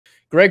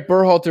Gregg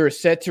Berhalter is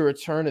set to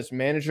return as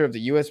manager of the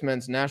U.S.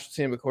 men's national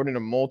team, according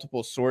to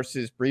multiple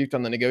sources briefed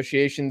on the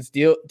negotiations.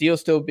 Deal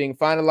still being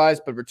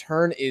finalized, but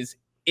return is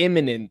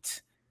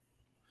imminent.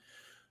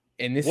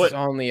 And this is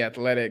on The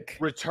Athletic.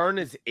 Return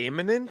is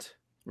imminent?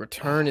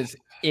 Return is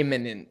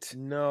imminent.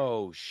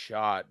 No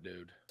shot,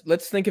 dude.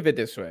 Let's think of it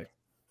this way.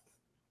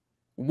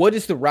 What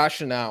is the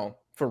rationale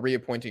for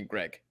reappointing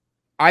Gregg?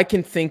 I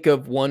can think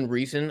of one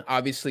reason,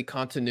 obviously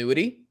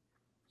continuity.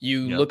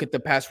 You look at the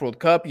past World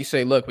Cup, you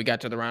say, look, we got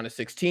to the round of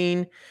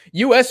 16.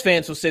 U.S.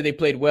 fans will say they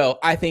played well.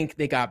 I think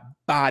they got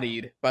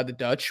bodied by the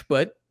Dutch,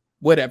 but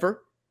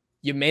whatever.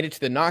 You made it to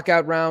the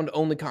knockout round,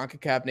 only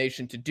CONCACAF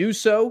nation to do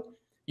so.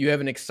 You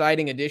have an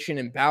exciting addition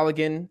in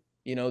Balogun,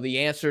 the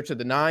answer to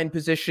the 9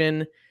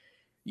 position.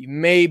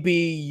 Maybe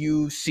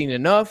you've seen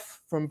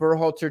enough from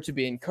Berhalter to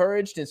be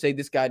encouraged and say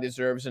this guy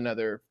deserves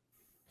another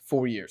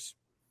 4 years.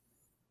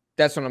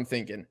 That's what I'm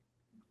thinking.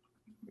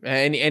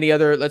 Any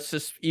other, let's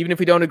just, even if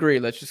we don't agree,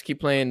 let's just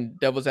keep playing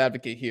devil's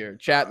advocate here.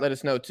 Chat, let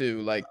us know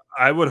too. Like,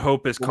 I would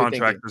hope his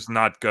contract does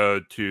not go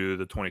to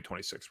the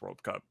 2026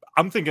 World Cup.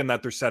 I'm thinking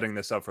that they're setting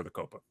this up for the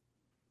Copa.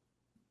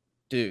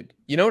 Dude,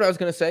 you know what I was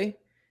going to say?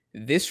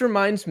 This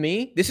reminds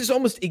me, this is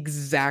almost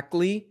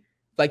exactly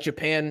like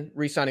Japan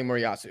re-signing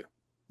Moriyasu.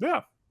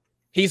 Yeah.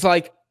 He's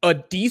like a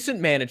decent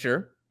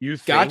manager. You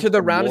got to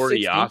the round of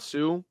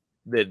 16.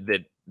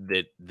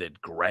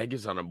 That Gregg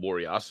is on a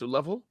Moriyasu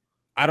level?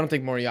 I don't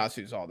think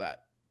Moriyasu is all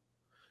that.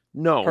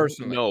 No,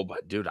 personally. No,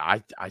 but dude,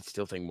 I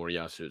still think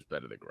Moriyasu is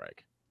better than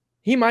Gregg.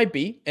 He might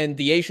be, and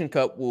the Asian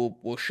Cup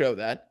will show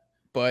that.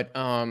 But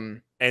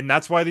and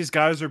that's why these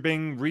guys are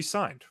being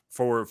re-signed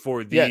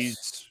for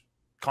these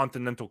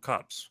continental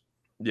cups.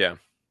 Yeah.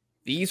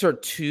 These are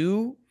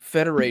 2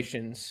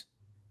 federations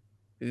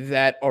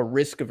that are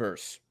risk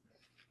averse.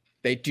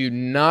 They do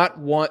not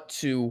want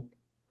to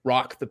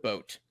rock the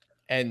boat.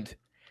 And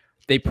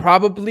they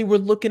probably were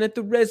looking at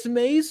the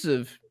resumes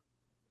of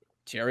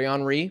Thierry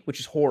Henry, which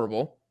is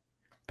horrible,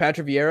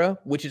 Patrick Vieira,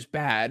 which is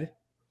bad,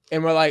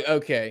 and we're like,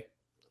 okay,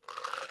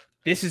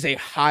 this is a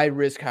high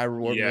risk, high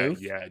reward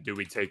move. Yeah. Do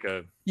we take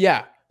a?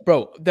 Yeah,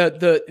 bro.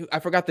 I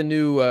forgot the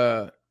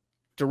new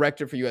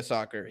director for U.S.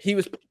 Soccer. He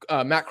was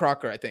Matt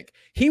Crocker, I think.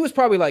 He was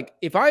probably like,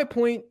 if I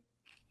appoint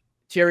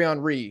Thierry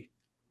Henry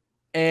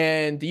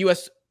and the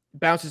U.S.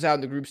 bounces out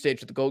in the group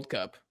stage of the Gold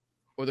Cup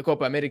or the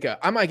Copa America,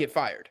 I might get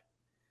fired.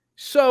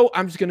 So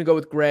I'm just going to go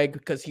with Gregg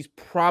because he's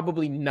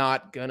probably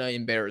not going to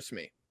embarrass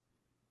me,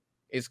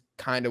 is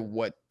kind of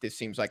what this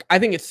seems like. I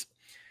think it's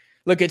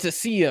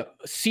a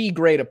C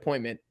grade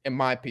appointment, in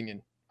my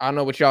opinion. I don't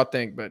know what y'all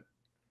think, but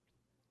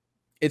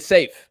it's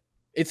safe.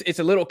 It's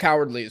a little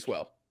cowardly as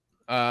well,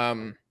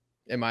 in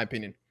my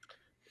opinion.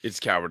 It's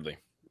cowardly.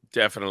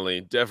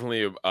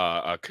 Definitely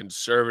a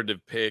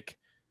conservative pick,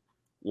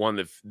 one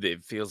that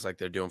feels like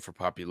they're doing for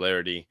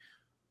popularity.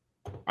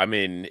 I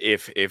mean,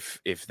 if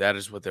that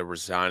is what they're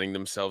resigning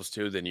themselves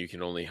to, then you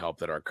can only hope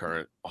that our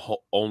current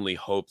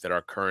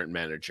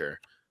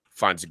manager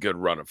finds a good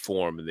run of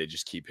form and they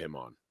just keep him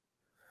on.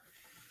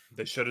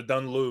 They should have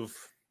done Louvre.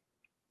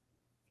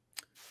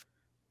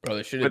 Bro,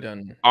 they should have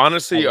done.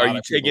 Honestly, are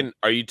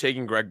you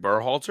taking Gregg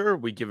Berhalter? Or are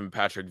we giving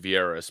Patrick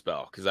Vieira a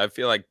spell? Because I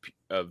feel like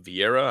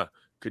Vieira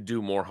could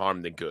do more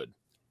harm than good.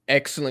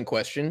 Excellent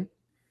question.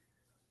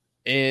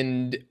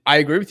 And I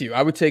agree with you.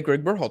 I would take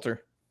Gregg Berhalter.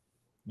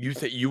 You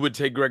think you would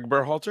take Gregg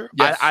Berhalter?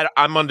 Yes.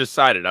 I'm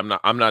undecided. I'm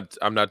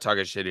not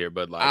talking shit here,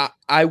 but like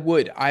I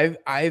would.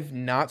 I've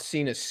not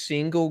seen a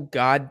single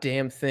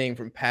goddamn thing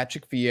from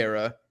Patrick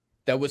Vieira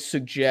that would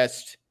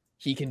suggest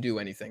he can do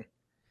anything.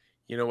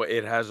 You know what?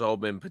 It has all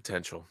been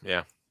potential.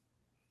 Yeah.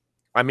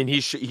 I mean,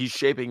 he's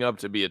shaping up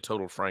to be a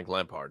total Frank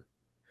Lampard.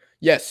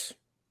 Yes.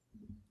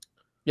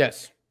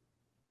 Yes.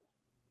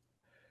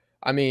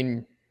 I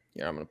mean,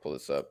 yeah, I'm gonna pull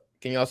this up.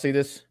 Can y'all see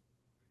this?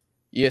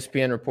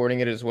 ESPN reporting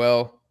it as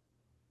well.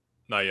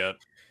 Not yet.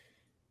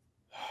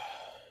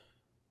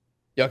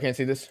 Y'all can't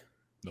see this?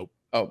 Nope.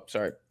 Oh,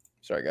 sorry.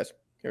 Sorry, guys.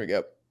 Here we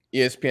go.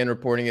 ESPN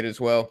reporting it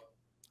as well.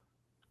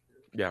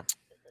 Yeah.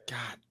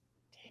 God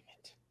damn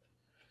it.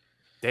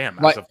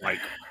 Damn, as of like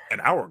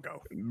an hour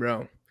ago.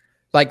 Bro.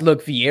 Like,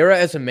 look, Vieira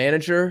as a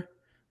manager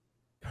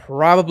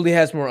probably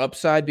has more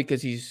upside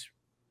because he's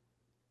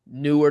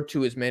newer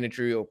to his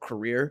managerial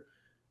career.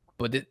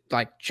 But,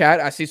 like, chat,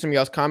 I see some of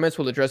y'all's comments.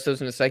 We'll address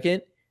those in a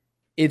second.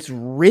 It's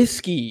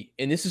risky,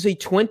 and this is a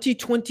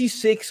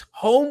 2026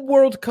 home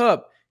World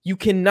Cup. You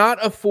cannot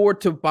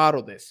afford to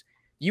bottle this.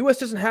 U.S.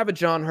 doesn't have a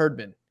John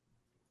Herdman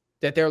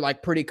that they're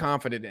like pretty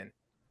confident in.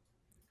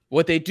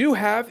 What they do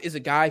have is a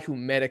guy who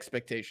met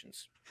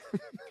expectations.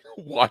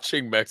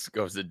 Watching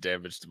Mexico is a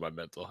damage to my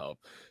mental health.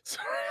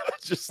 Sorry, I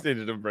just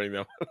needed to bring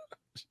them up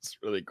just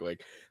really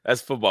quick.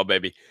 That's football,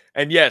 baby.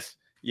 And yes,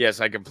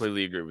 I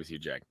completely agree with you,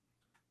 Jack.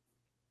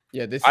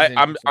 Yeah, this.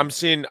 I'm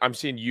seeing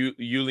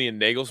Julian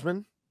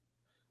Nagelsmann.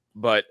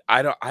 But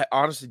I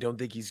honestly don't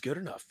think he's good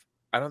enough.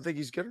 I don't think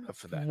he's good enough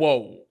for that.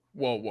 Whoa.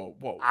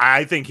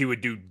 I think he would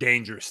do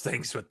dangerous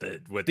things with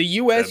the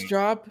U.S.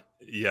 job.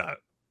 Yeah,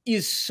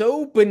 is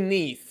so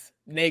beneath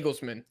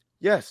Nagelsmann.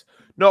 Yes.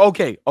 No,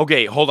 okay.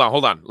 Hold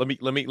on. Let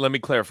me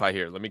clarify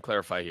here.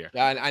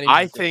 Yeah,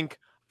 I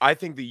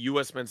think the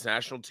U.S. men's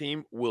national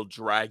team will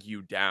drag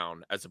you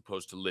down as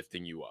opposed to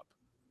lifting you up.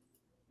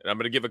 And I'm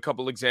going to give a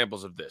couple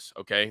examples of this.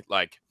 Okay,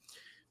 like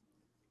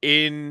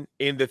in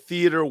the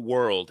theater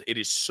world, it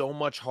is so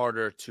much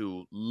harder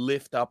to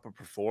lift up a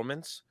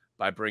performance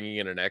by bringing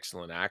in an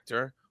excellent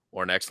actor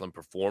or an excellent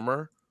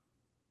performer.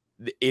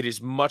 It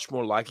is much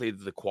more likely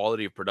that the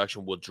quality of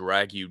production will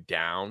drag you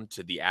down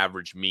to the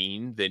average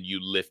mean than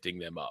you lifting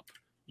them up.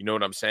 You know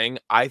what I'm saying?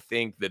 I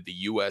think that the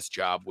U.S.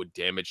 job would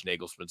damage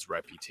Nagelsmann's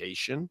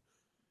reputation.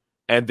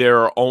 And there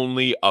are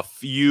only a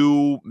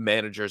few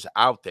managers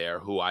out there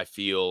who I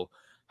feel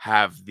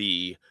have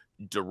the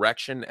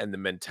direction and the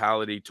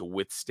mentality to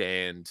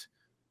withstand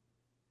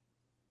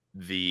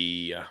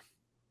the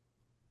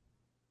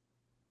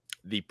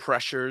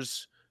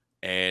pressures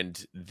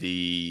and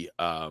the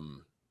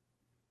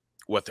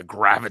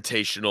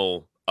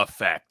gravitational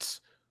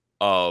effects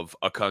of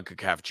a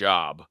CONCACAF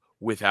job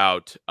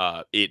without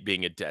it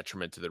being a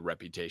detriment to the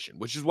reputation,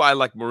 which is why I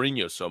like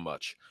Mourinho so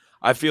much.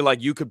 I feel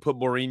like you could put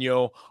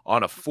Mourinho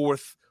on a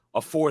fourth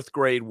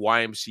grade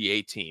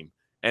YMCA team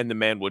and the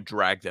man would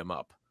drag them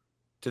up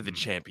to the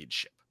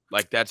championship.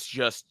 Like, that's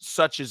just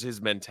such as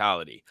his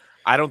mentality.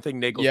 I don't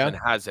think Nagelsmann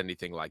has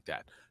anything like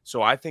that.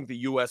 So I think the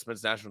U.S.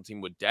 men's national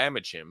team would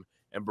damage him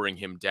and bring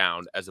him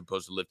down as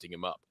opposed to lifting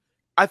him up.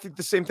 I think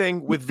the same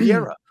thing with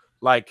Vieira.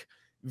 Like,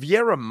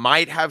 Vieira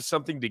might have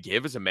something to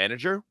give as a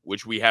manager,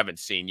 which we haven't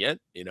seen yet.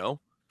 You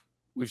know,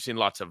 we've seen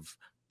lots of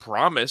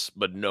promise,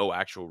 but no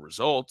actual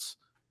results.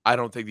 I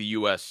don't think the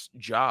U.S.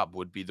 job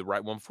would be the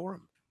right one for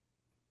him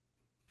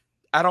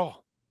at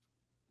all.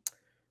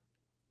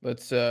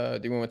 Let's do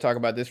you want to talk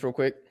about this real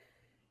quick?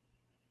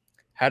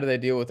 How do they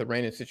deal with the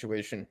Reina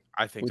situation?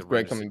 I think with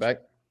Gregg coming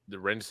back, the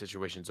Reina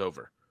situation's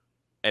over.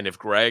 And if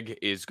Gregg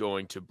is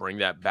going to bring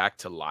that back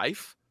to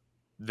life,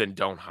 then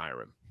don't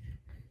hire him.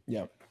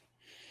 Yeah.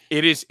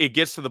 It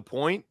gets to the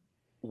point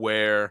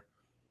where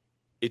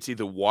it's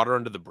either water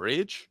under the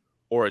bridge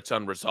or it's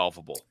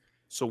unresolvable.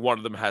 So one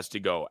of them has to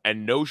go.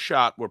 And no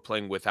shot we're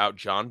playing without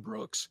John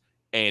Brooks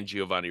and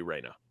Giovanni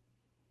Reina.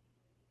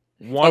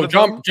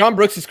 John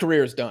Brooks'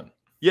 career is done.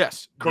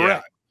 Yes,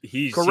 correct. Yeah,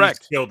 he's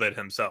killed it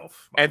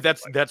himself. And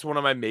that's one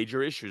of my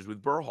major issues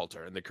with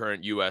Berhalter and the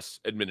current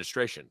U.S.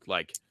 administration.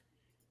 Like,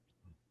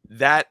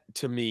 that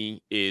to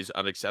me is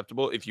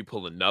unacceptable. If you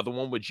pull another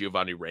one with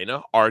Giovanni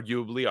Reina,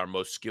 arguably our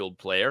most skilled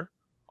player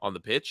on the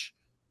pitch,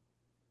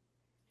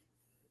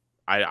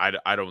 I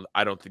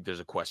don't think there's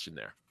a question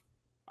there.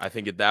 I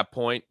think at that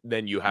point,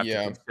 then you have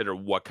to consider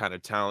what kind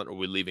of talent are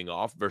we leaving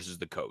off versus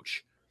the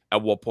coach.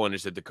 At what point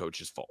is it the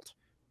coach's fault?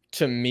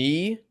 To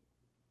me,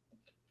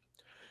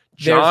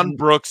 John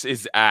Brooks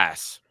is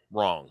ass.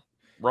 Wrong.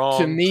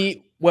 To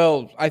me,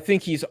 well, I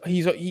think he's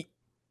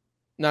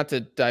not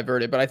to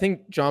divert it, but I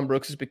think John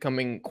Brooks is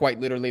becoming quite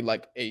literally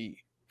like a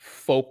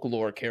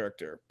folklore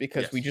character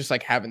because we just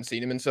like haven't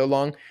seen him in so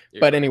long.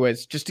 But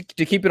anyways, just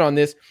to keep it on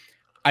this,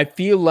 I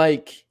feel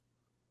like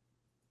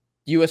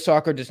U.S.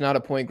 Soccer does not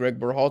appoint Gregg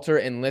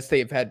Berhalter unless they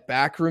have had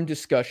backroom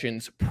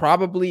discussions,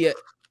 probably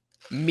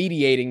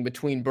mediating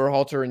between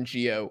Berhalter and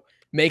Gio,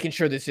 making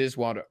sure this is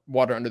water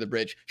under the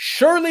bridge.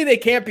 Surely they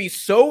can't be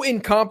so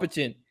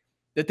incompetent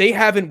that they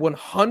haven't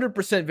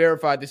 100%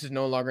 verified this is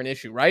no longer an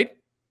issue, right?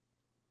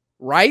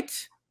 Right?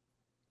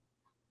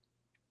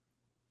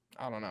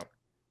 I don't know.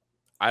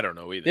 I don't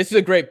know either. This is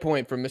a great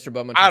point from Mr.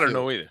 Bowman. I don't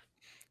know either.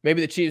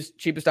 Maybe the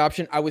cheapest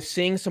option. I was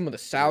seeing some of the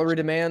salary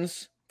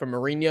demands from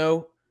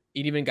Mourinho,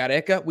 even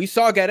Gareca. We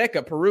saw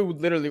Gareca, Peru,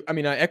 literally. I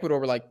mean, Ecuador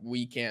were like,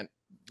 we can't.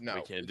 No,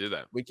 we can't do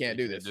that. We can't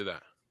do this. Do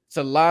that. It's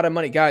a lot of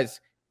money,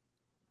 guys.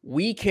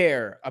 We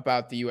care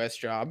about the U.S.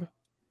 job.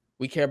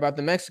 We care about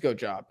the Mexico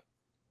job.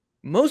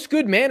 Most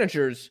good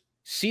managers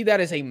see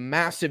that as a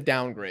massive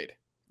downgrade.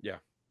 Yeah.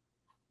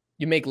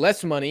 You make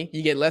less money.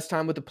 You get less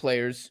time with the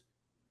players,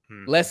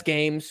 less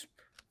games.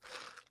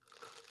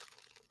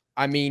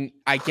 I mean,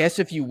 I guess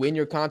if you win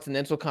your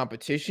continental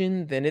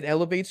competition, then it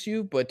elevates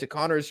you. But to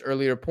Connor's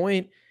earlier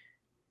point,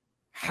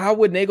 how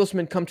would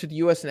Nagelsmann come to the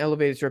U.S. and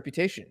elevate his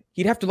reputation?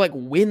 He'd have to like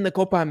win the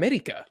Copa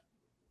America,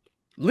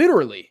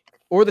 literally,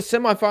 or the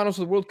semifinals of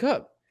the World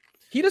Cup.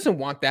 He doesn't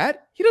want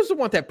that. He doesn't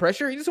want that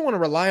pressure. He doesn't want to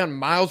rely on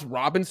Miles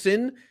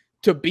Robinson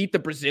to beat the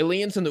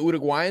Brazilians and the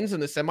Uruguayans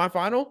in the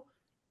semifinal.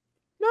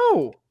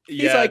 No.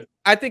 He's like,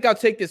 I think I'll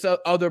take this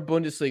other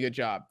Bundesliga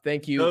job.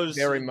 Thank you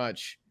very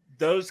much.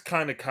 Those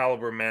kind of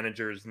caliber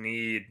managers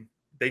need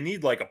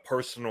like a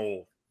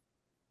personal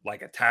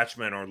like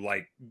attachment or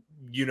like,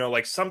 you know,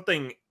 like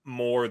something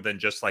more than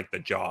just like the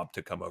job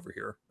to come over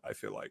here, I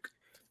feel like.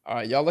 All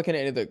right, y'all looking at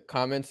any of the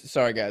comments?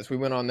 Sorry, guys. We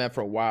went on that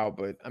for a while,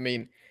 but I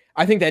mean,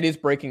 I think that is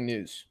breaking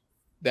news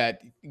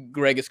that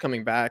Gregg is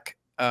coming back.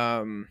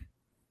 As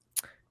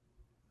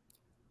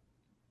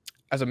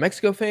a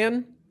Mexico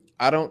fan,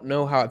 I don't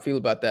know how I feel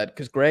about that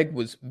because Gregg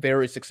was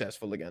very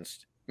successful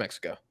against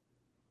Mexico.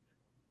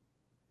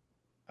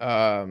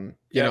 I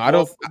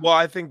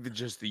think that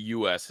just the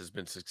U.S. has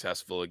been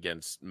successful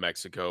against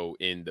Mexico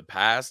in the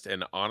past,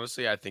 and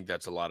honestly, I think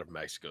that's a lot of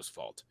Mexico's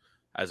fault.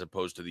 as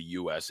opposed to the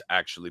U.S.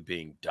 actually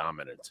being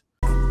dominant.